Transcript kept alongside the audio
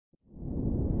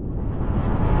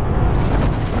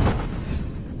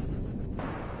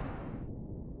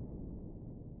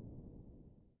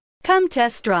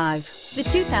test drive the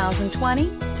 2020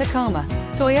 Tacoma.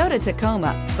 Toyota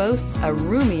Tacoma boasts a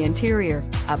roomy interior,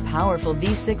 a powerful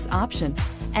V6 option,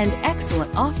 and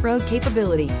excellent off-road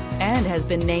capability, and has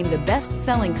been named the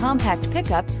best-selling compact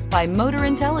pickup by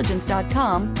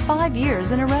MotorIntelligence.com 5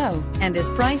 years in a row, and is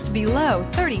priced below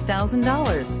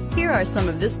 $30,000. Here are some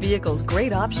of this vehicle's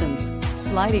great options: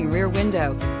 sliding rear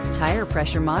window, tire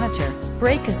pressure monitor,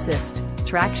 brake assist,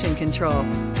 traction control,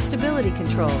 stability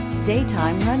control,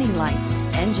 daytime running lights,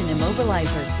 engine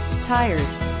immobilizer,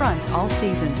 tires front all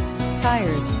season,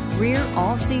 tires rear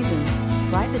all season,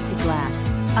 privacy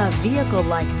glass. A vehicle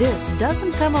like this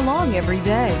doesn't come along every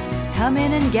day. Come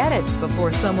in and get it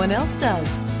before someone else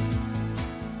does.